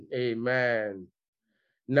Amen.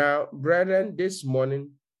 Now, brethren, this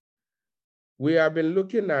morning we have been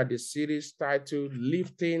looking at the series titled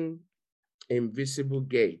Lifting Invisible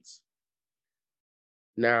Gates.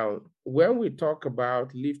 Now, when we talk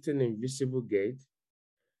about lifting invisible gates,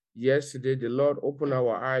 yesterday the Lord opened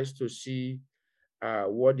our eyes to see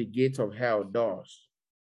what the gate of hell does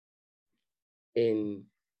in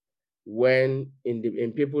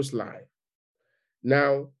people's life.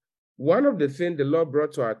 Now, one of the things the Lord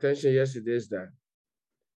brought to our attention yesterday is that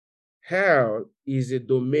hell is a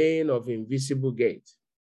domain of invisible gates.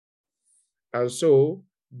 And so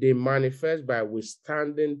they manifest by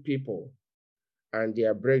withstanding people and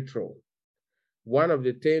their breakthrough. One of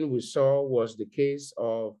the things we saw was the case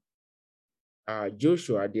of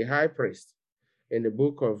Joshua, the high priest, in the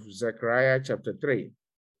book of Zechariah chapter 3.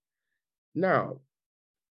 Now,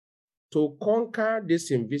 to conquer this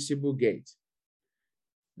invisible gate,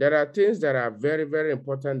 there are things that are very, very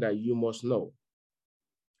important that you must know.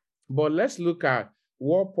 But let's look at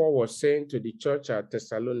what Paul was saying to the church at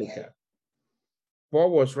Thessalonica.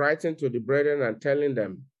 Paul was writing to the brethren and telling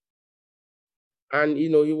them, and he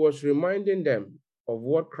was reminding them of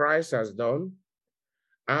what Christ has done,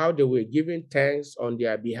 how they were giving thanks on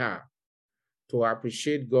their behalf to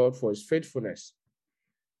appreciate God for his faithfulness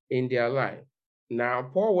in their life. Now,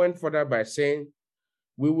 Paul went further by saying,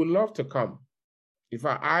 we would love to come. If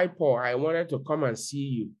Paul, I wanted to come and see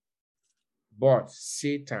you, but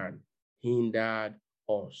Satan hindered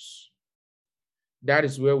us. That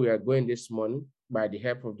is where we are going this morning by the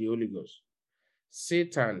help of the Holy Ghost.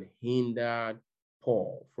 Satan hindered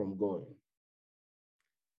Paul from going.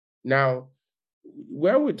 Now,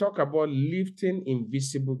 when we talk about lifting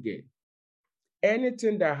invisible gate,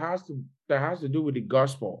 anything that has to do with the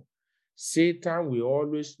gospel, Satan will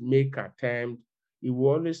always make attempt. He will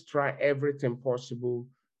always try everything possible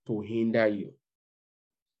to hinder you.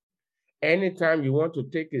 Anytime you want to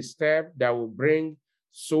take a step that will bring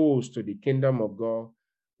souls to the kingdom of God,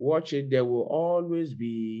 watch it. There will always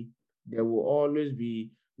be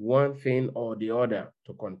one thing or the other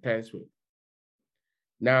to contend with.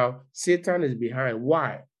 Now, Satan is behind.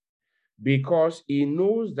 Why? Because he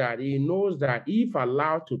knows that if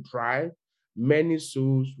allowed to try, many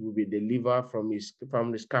souls will be delivered from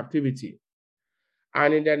his captivity.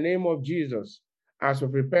 And in the name of Jesus, as we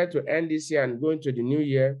prepare to end this year and go into the new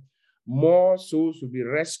year, more souls will be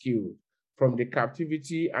rescued from the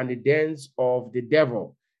captivity and the dens of the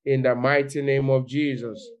devil in the mighty name of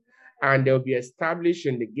Jesus. And they'll be established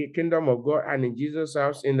in the kingdom of God and in Jesus'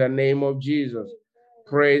 house in the name of Jesus.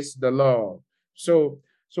 Praise the Lord. So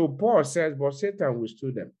Paul says, but Satan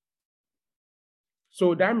withstood them.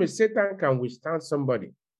 So that means Satan can withstand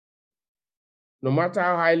somebody. No matter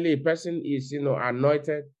how highly a person is,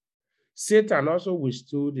 anointed, Satan also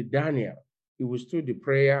withstood Daniel. He withstood the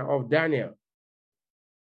prayer of Daniel.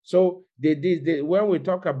 So when we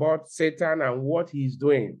talk about Satan and what he's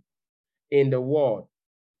doing in the world,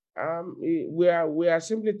 we are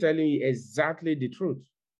simply telling you exactly the truth.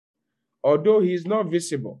 Although he's not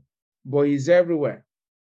visible, but he's everywhere.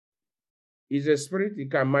 He's a spirit. He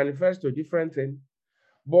can manifest to different things.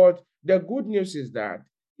 But the good news is that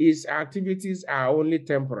his activities are only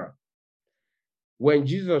temporal. When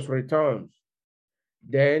Jesus returns,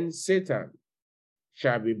 then Satan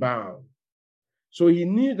shall be bound. So he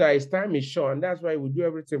knew that his time is short, and that's why he would do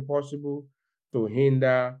everything possible to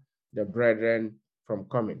hinder the brethren from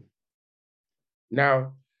coming.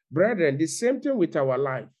 Now, brethren, the same thing with our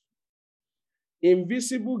life.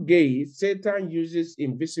 Invisible gate, Satan uses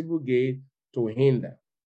invisible gate to hinder.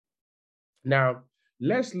 Now,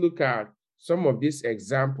 let's look at some of these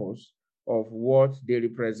examples of what they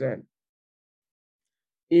represent.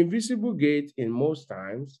 Invisible gate, in most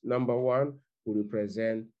times, number one, will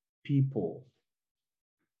represent people.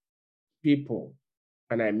 People,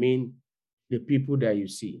 and I mean the people that you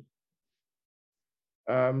see.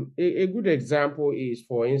 A good example is,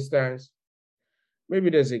 for instance, maybe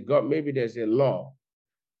there's a law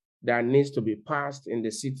that needs to be passed in the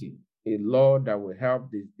city, a law that will help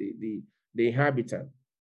the inhabitant.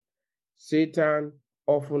 Satan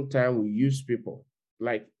oftentimes will use people.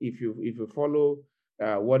 Like if you follow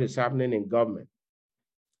what is happening in government,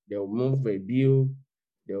 they will move a bill,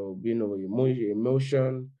 there will be a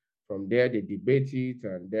motion. From there, they debate it,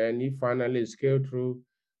 and then it finally scaled through.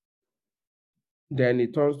 Then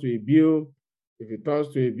it turns to a bill. If it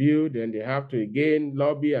turns to a bill, then they have to again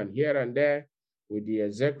lobby and here and there with the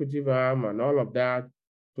executive arm and all of that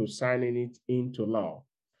to signing it into law.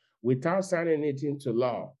 Without signing it into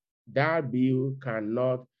law, that bill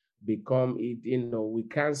cannot become it. We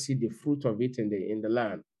can't see the fruit of it in the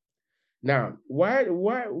land. Now, where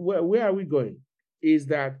are we going? is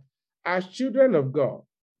that as children of God,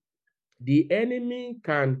 the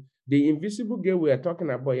invisible gate we are talking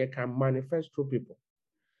about, it can manifest through people.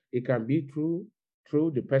 It can be through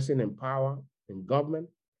the person in power in government.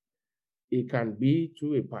 It can be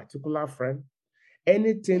through a particular friend.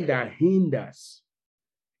 Anything that hinders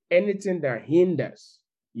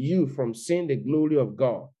you from seeing the glory of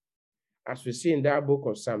God, as we see in that book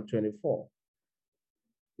of Psalm 24.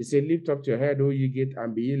 It said, lift up your head, O ye gate,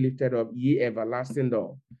 and be ye lifted up, ye everlasting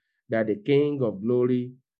door, that the King of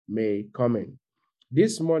glory may come in.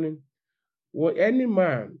 This morning,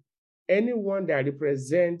 anyone that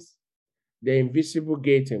represents the invisible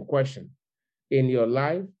gate in question in your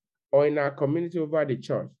life or in our community over the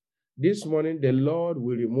church, this morning the Lord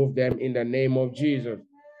will remove them in the name of Jesus.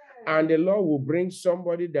 And the Lord will bring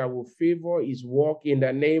somebody that will favor his work in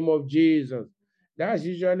the name of Jesus. That's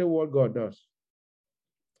usually what God does.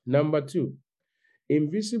 Number two,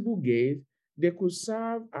 invisible gates, they could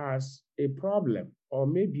serve as a problem or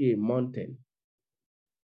maybe a mountain.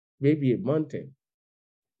 Maybe a mountain.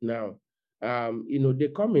 Now, they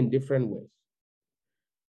come in different ways.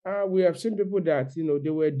 We have seen people that, they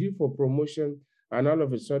were due for promotion, and all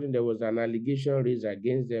of a sudden there was an allegation raised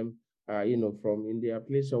against them, from in their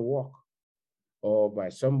place of work, or by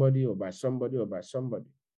somebody, or by somebody, or by somebody.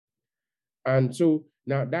 And so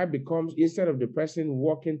now that becomes, instead of the person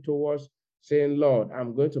walking towards saying, Lord,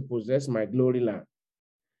 I'm going to possess my glory land,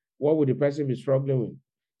 what would the person be struggling with?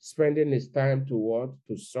 Spending his time to what?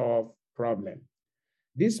 To solve problem.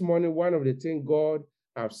 This morning, one of the things God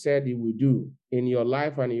have said he will do in your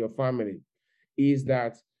life and in your family is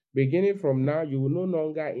that beginning from now, you will no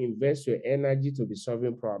longer invest your energy to be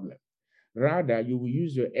solving problems. Rather, you will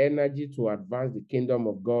use your energy to advance the kingdom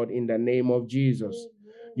of God in the name of Jesus.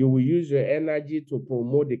 You will use your energy to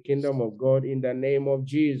promote the kingdom of God in the name of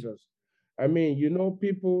Jesus. I mean,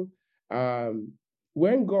 people,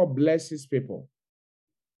 when God blesses people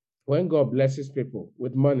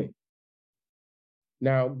with money,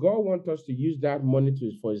 now God wants us to use that money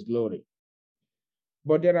for his glory.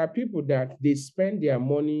 But there are people that they spend their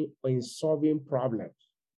money in solving problems.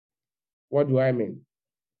 What do I mean?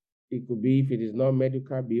 It could be, if it is not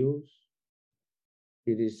medical bills,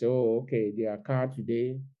 it is, their car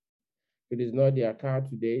today. If it is not their car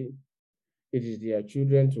today, it is their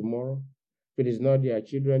children tomorrow. If it is not their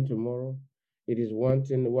children tomorrow, it is one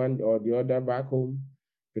thing, one or the other back home.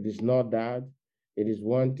 If it is not that, it is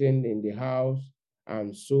one thing in the house,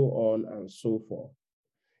 and so on and so forth.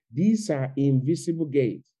 These are invisible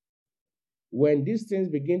gates. When these things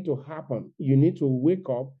begin to happen, you need to wake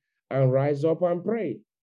up and rise up and pray.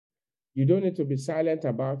 You don't need to be silent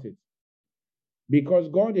about it. Because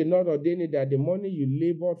God did not ordain it that the money you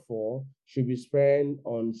labored for should be spent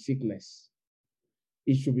on sickness.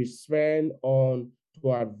 It should be spent on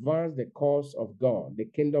to advance the cause of God, the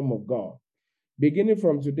kingdom of God. Beginning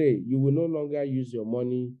from today, you will no longer use your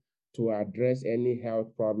money to address any health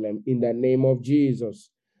problem in the name of Jesus.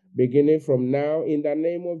 Beginning from now, in the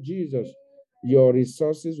name of Jesus, your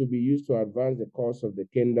resources will be used to advance the cause of the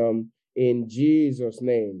kingdom in Jesus'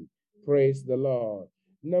 name. Praise the Lord.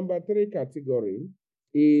 Number 3 category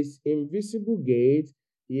is invisible gate.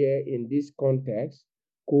 Here in this context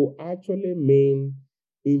could actually mean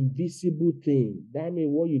invisible thing. That means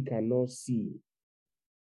what you cannot see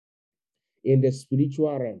in the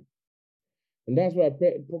spiritual realm. And that's why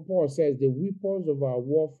Paul says the weapons of our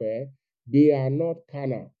warfare, they are not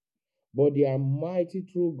carnal, but they are mighty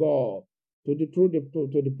through God to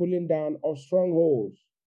the pulling down of strongholds.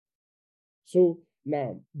 So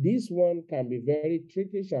now, this one can be very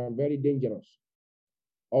tricky and very dangerous.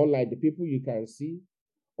 Unlike the people you can see,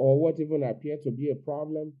 or what even appear to be a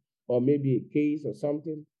problem, or maybe a case or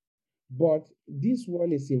something. But this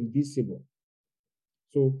one is invisible.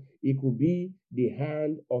 So it could be the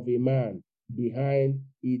hand of a man behind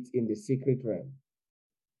it in the secret realm.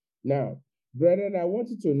 Now, brethren, I want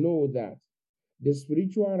you to know that the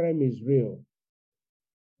spiritual realm is real.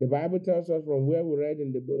 The Bible tells us, from where we read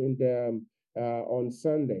on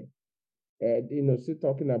Sunday, still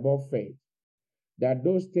talking about faith, that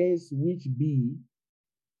those things which be,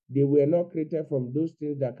 they were not created from those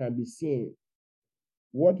things that can be seen.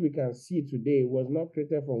 What we can see today was not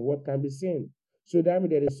created from what can be seen. So that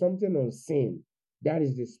means there is something unseen. That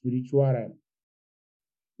is the spiritual realm.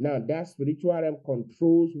 Now, that spiritual realm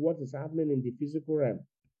controls what is happening in the physical realm.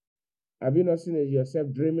 Have you not seen yourself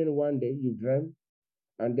dreaming one day? You dream,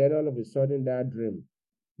 and then all of a sudden that dream,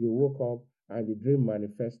 you woke up and the dream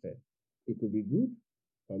manifested. It could be good,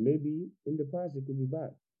 or maybe in the past it could be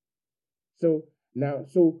bad. So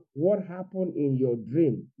what happened in your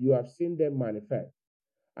dream? You have seen them manifest.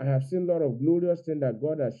 I have seen a lot of glorious things that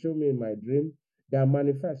God has shown me in my dream that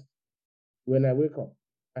manifest when I wake up.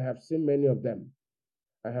 I have seen many of them.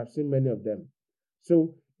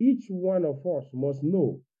 So each one of us must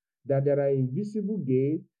know that there are invisible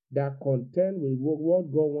gates that contend with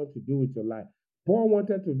what God wants to do with your life. Paul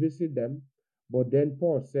wanted to visit them, but then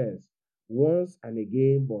Paul says, once and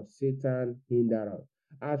again, but Satan hindered us.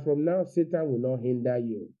 As from now, Satan will not hinder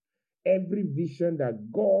you. Every vision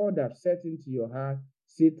that God has set into your heart,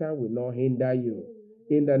 Satan will not hinder you.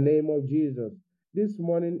 In the name of Jesus. This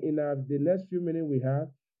morning, in the next few minutes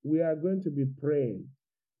we are going to be praying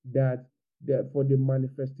that for the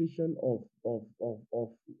manifestation of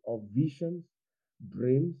visions,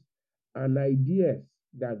 dreams, and ideas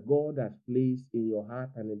that God has placed in your heart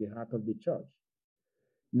and in the heart of the church.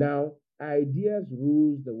 Now, ideas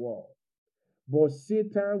rules the world, but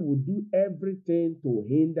Satan will do everything to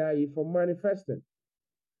hinder it from manifesting.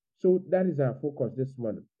 So that is our focus this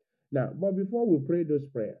morning. Now, but before we pray those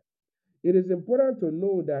prayers, it is important to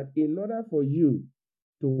know that in order for you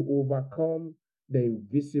to overcome the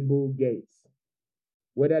invisible gates,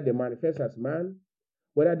 whether they manifest as man,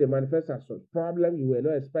 whether they manifest as a problem you were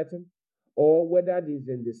not expecting, or whether it is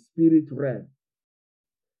in the spirit realm.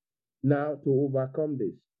 Now, to overcome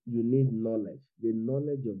this, you need knowledge, the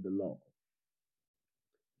knowledge of the Lord.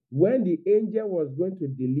 When the angel was going to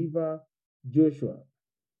deliver Joshua,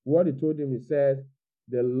 what he told him, he said,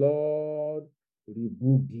 the Lord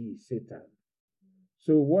rebuke thee, Satan.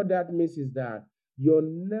 So what that means is that your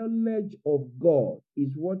knowledge of God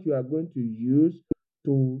is what you are going to use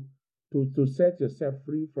to set yourself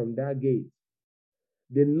free from that gate.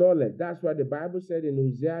 The knowledge. That's what the Bible said in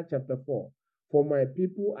Hosea chapter 4. For my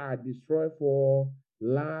people are destroyed for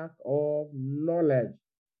lack of knowledge.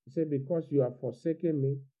 He said, because you have forsaken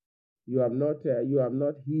me, you have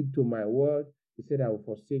not heed to my word. He said, I will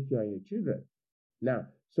forsake you and your children. Now,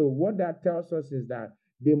 so what that tells us is that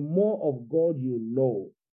the more of God you know,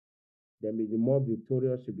 then the more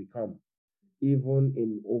victorious you become, even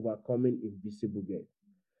in overcoming invisible gates.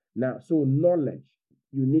 Now, so knowledge,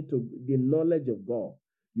 the knowledge of God.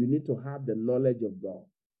 You need to have the knowledge of God.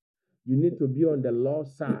 You need to be on the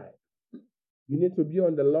Lord's side. You need to be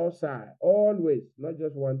on the Lord's side always, not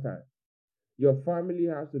just one time. Your family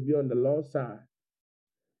has to be on the Lord's side.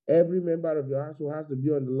 Every member of your household has to be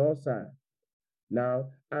on the Lord's side. Now,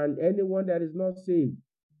 and anyone that is not saved,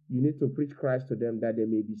 you need to preach Christ to them that they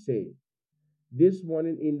may be saved. This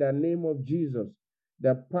morning, in the name of Jesus,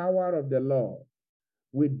 the power of the Lord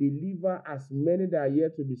will deliver as many that are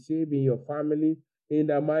yet to be saved in your family in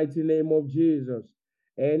the mighty name of Jesus.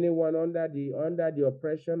 Anyone under the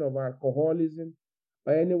oppression of alcoholism,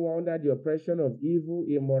 or anyone under the oppression of evil,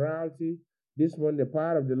 immorality, this one, the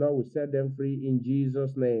power of the Lord will set them free in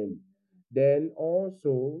Jesus' name. Then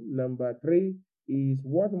also, number 3 is,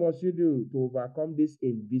 what must you do to overcome this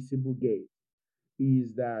invisible gate?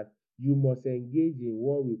 Is that you must engage in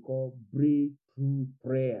what we call breakthrough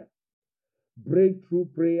prayer. Breakthrough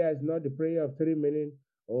prayer is not the prayer of 3 minutes.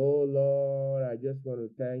 Oh Lord, I just want to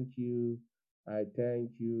thank you. I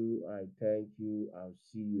thank you. I thank you. I'll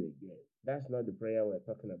see you again. That's not the prayer we're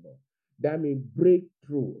talking about. That means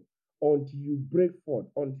breakthrough until you break forth,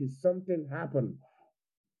 until something happens.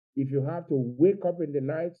 If you have to wake up in the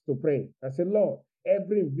night to pray and say, Lord,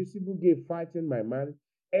 every invisible gate fighting my mind,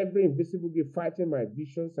 every invisible gate fighting my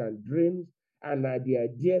visions and dreams, and the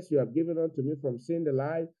ideas you have given unto me from seeing the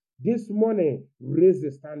light, this morning, raise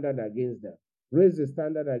the standard against them. Raise the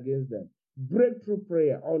standard against them. Breakthrough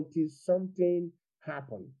prayer until something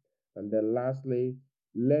happens. And then lastly,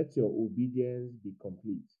 let your obedience be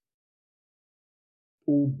complete.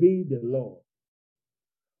 Obey the Lord.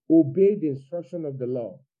 Obey the instruction of the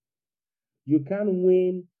Lord. You can't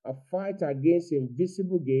win a fight against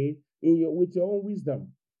invisible gate with your own wisdom.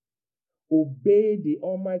 Obey the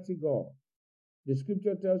Almighty God. The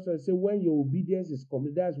scripture tells us, say, when your obedience is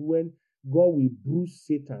complete, that's when God will bruise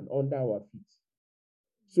Satan under our feet.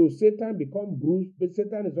 So Satan becomes bruised, but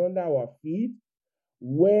Satan is under our feet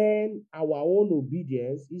when our own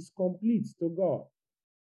obedience is complete to God.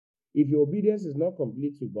 If your obedience is not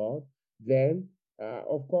complete to God, then,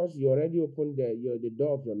 of course, you already opened the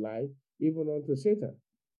door of your life even unto Satan.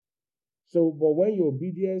 So, but when your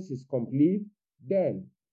obedience is complete, then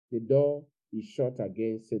the door is shut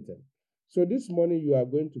against Satan. So this morning you are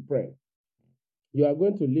going to pray. You are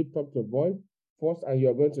going to lift up your voice first, and you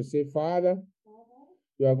are going to say, Father.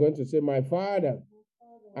 You are going to say, my Father,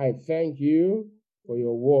 I thank you for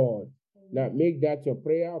your word. Now make that your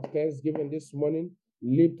prayer of thanksgiving this morning.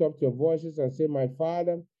 Lift up your voices and say, my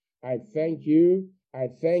Father, I thank you. I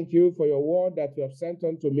thank you for your word that you have sent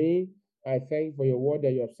unto me. I thank you for your word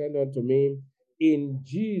that you have sent unto me. In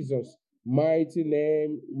Jesus' mighty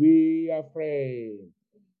name, we are praying.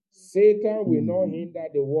 Satan will not hinder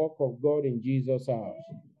the work of God in Jesus' house.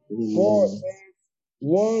 Paul says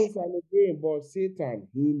once and again, but Satan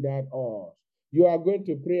hindered us. You are going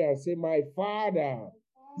to pray and say, my Father.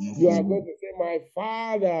 You are going to say, my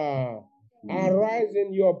Father, arise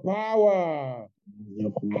in your power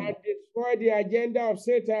and destroy the agenda of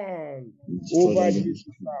Satan over Jesus'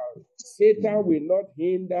 house. Satan will not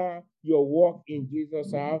hinder your work in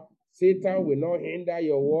Jesus' house. Satan will not hinder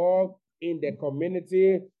your work in the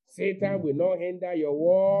community. Satan will not hinder your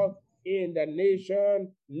work in the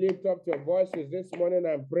nation. Lift up your voices this morning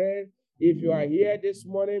and pray. If you are here this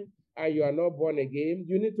morning and you are not born again,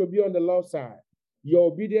 you need to be on the Lord's side.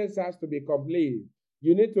 Your obedience has to be complete.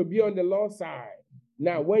 You need to be on the Lord's side.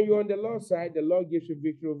 Now, when you're on the Lord's side, the Lord gives you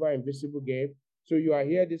victory over invisible game. So you are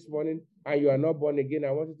here this morning and you are not born again.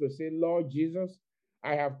 I want you to say, Lord Jesus,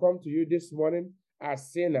 I have come to you this morning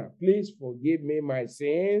as sinner. Please forgive me my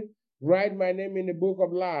sin. Write my name in the book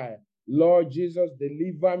of life. Lord Jesus,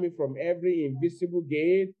 deliver me from every invisible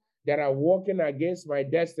gate that are working against my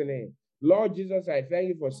destiny. Lord Jesus, I thank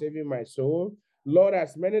you for saving my soul. Lord,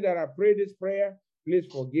 as many that have prayed this prayer, please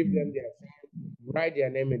forgive them their sin. Write their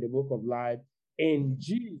name in the book of life. In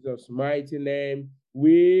Jesus' mighty name,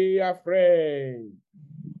 we are praying.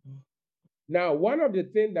 Now, one of the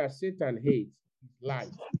things that Satan hates is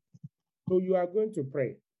light. So you are going to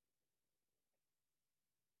pray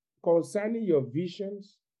concerning your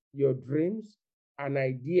visions, your dreams, and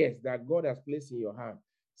ideas that God has placed in your heart.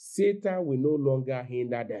 Satan will no longer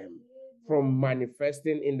hinder them from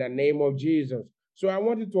manifesting in the name of Jesus. So I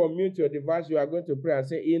want you to unmute your device. You are going to pray and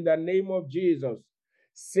say, in the name of Jesus,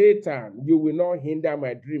 Satan, you will not hinder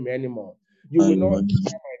my dream anymore. You will not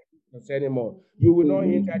hinder my business anymore. You will not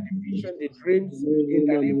hinder the vision, the dreams in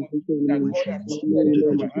the name of Jesus that God has put into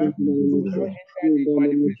my heart. You will not hinder the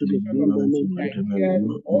manifestation of the ideas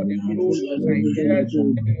or the glorious ideas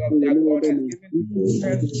that God has given to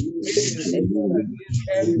children. May the Satan against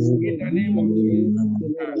them in the name of Jesus.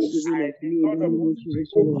 I, the Lord of hosts,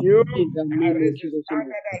 rebuke you. I raise a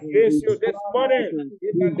standard against you this morning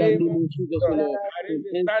in the name of Jesus. I raise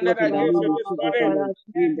a standard against you this morning.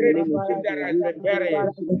 Every dream that has been buried,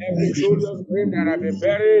 every glorious dream that has been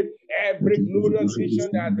buried, every glorious vision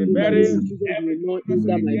that has been buried, every glorious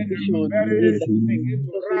idea that has been buried, begin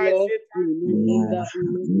to rise it.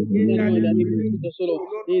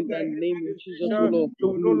 You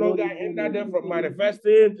will no longer hinder them from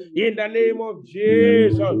manifesting in the name of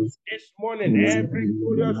Jesus. This morning, every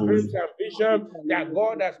glorious dreams and vision that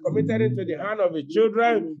God has committed into the hand of his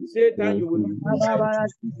children, Satan, you will not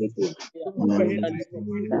hinder it from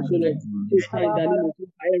manifesting.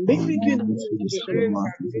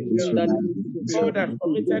 God has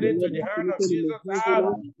committed into the hand of Jesus that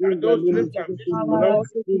those dreams and visions will not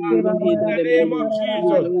in the name of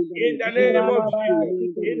Jesus. In the name of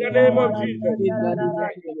Jesus. In the name of Jesus.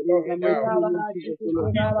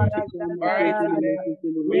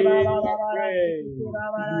 We are praying.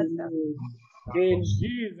 In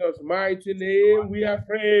Jesus' mighty name, we are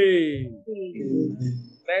praying.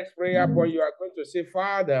 Next prayer point, you are going to say,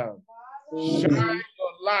 Father, shine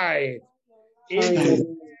your light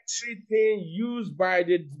into everything used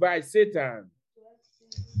by Satan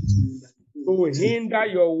to hinder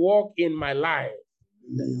your work in my life,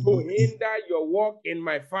 to hinder your work in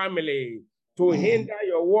my family, to hinder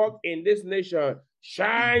your work in this nation.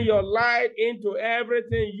 Shine your light into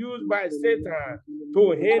everything used by Satan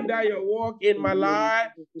to hinder your work in my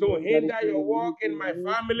life, to hinder your work in my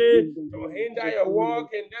family, to hinder your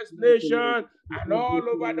work in this nation and all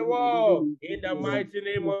over the world. In the mighty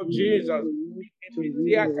name of Jesus. Satan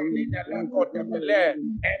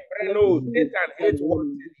hates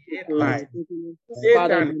one thing, he hates light.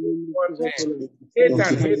 Satan hates one thing.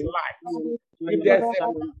 Satan hates light. If there's a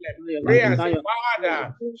problem, pray and say, Father,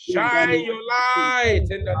 shine your light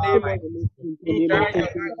in the name of Jesus. Shine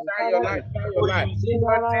your light, shine your light. One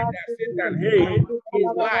thing that Satan hates is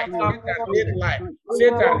light. Satan hates light.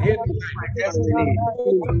 Satan hates light, destiny.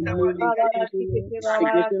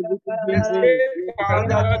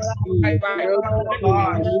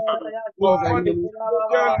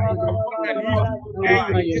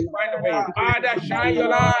 Father, shine your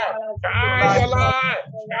light, shine your light,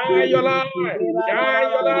 shine your light, shine your light, shine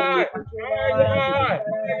your light, shine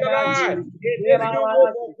your light. In this new move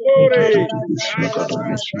of glory, shine your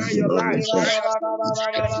light, shine your light, shine your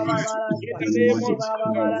light. In the name of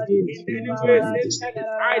Jesus, in any way Satan is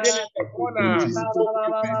hiding in the corner to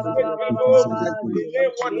prevent people to do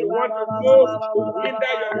what you want to do, to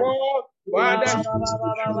hinder your work, Father, show my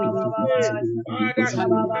life this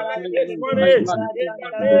morning in the name of Jesus.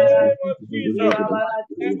 In the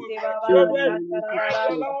name of my children,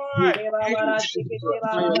 Father Lord, in our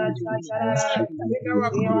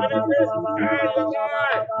communities, Father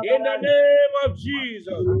Lord, in the name of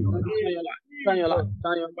Jesus. In Jesus'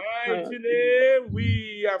 mighty name,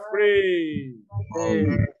 we are free.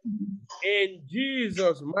 In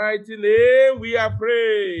Jesus' mighty name, we are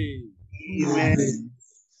free. Amen.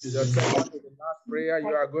 Your second to the last prayer,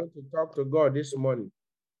 you are going to talk to God this morning.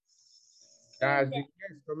 As the year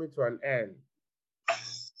is coming to an end,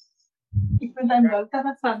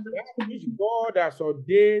 that which God has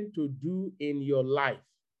ordained to do in your life,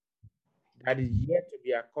 that is yet to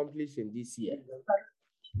be accomplished in this year.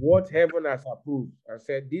 What heaven has approved and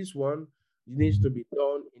said, this one needs to be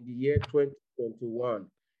done in the year 2021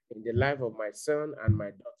 in the life of my son and my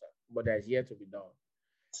daughter, but that is yet to be done.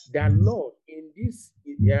 That Lord, in this,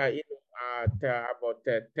 about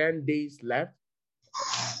 10 days left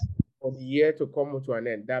for the year to come to an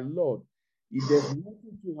end, that Lord, if there's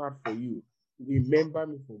nothing too hard for you, remember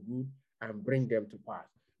me for good and bring them to pass.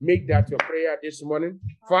 Make that your prayer this morning.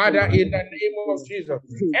 Father, in the name of Jesus,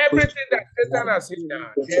 everything that Satan has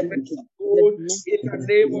hindered, everything good, in the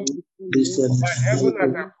name of that heaven has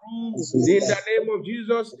approved, in the name of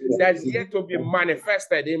Jesus, that's yet to be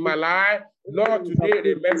manifested in my life. Lord, today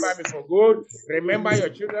remember me for good. Remember your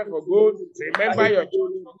children for good. Remember your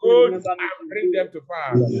children for good, and bring them to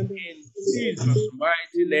pass. In Jesus'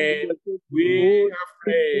 mighty name, we have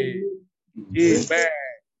prayed. Amen.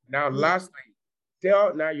 Now, lastly,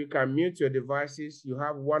 now you can mute your devices. You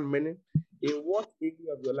have 1 minute. In what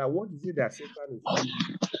area of your life, what is it that Satan is doing?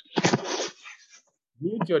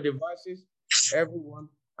 Mute your devices, everyone,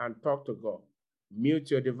 and talk to God. Mute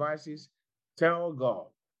your devices. Tell God,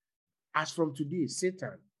 as from today,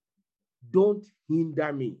 Satan, don't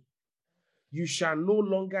hinder me. You shall no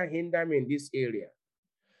longer hinder me in this area.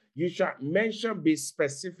 You shall mention, be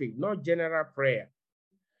specific, not general prayer.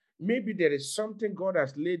 Maybe there is something God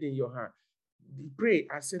has laid in your hand. Pray,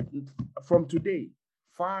 I said, from today,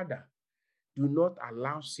 Father, do not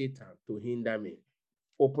allow Satan to hinder me.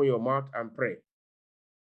 Open your mouth and pray.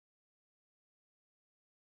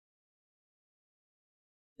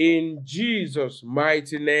 In Jesus'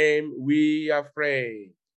 mighty name, we are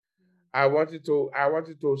praying. I want you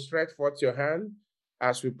to stretch forth your hand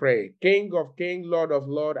as we pray. King of Kings, Lord of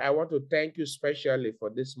Lords, I want to thank you specially for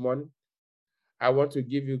this morning. I want to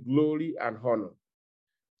give you glory and honor.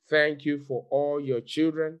 Thank you for all your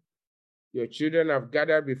children. Your children have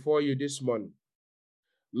gathered before you this morning.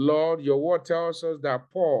 Lord, your word tells us that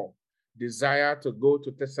Paul desired to go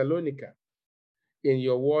to Thessalonica. In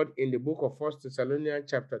your word, in the book of 1 Thessalonians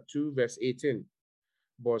chapter 2, verse 18,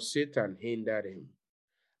 but Satan hindered him.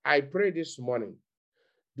 I pray this morning,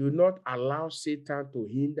 do not allow Satan to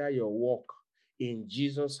hinder your walk in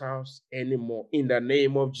Jesus' house anymore. In the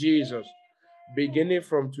name of Jesus. Beginning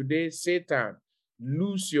from today, Satan,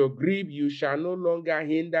 lose your grip. You shall no longer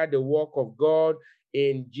hinder the work of God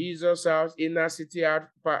in Jesus' house, inner city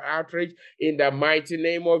outreach, in the mighty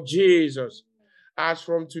name of Jesus. As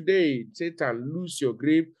from today, Satan, lose your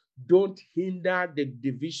grip. Don't hinder the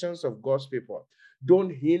divisions of God's people.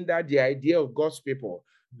 Don't hinder the idea of God's people.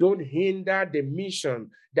 Don't hinder the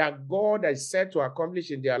mission that God has set to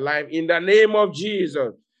accomplish in their life. In the name of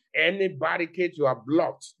Jesus, any barricade you are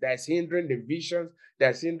blocked that's hindering the visions,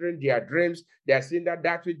 that's hindering their dreams, that's hindering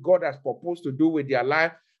that which God has proposed to do with their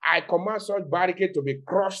life, I command such barricade to be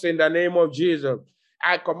crushed in the name of Jesus.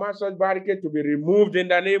 I command such barricade to be removed in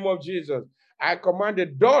the name of Jesus. I command the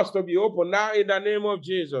doors to be open now in the name of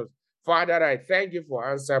Jesus. Father, I thank you for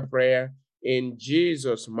answer prayer. In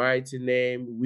Jesus' mighty name,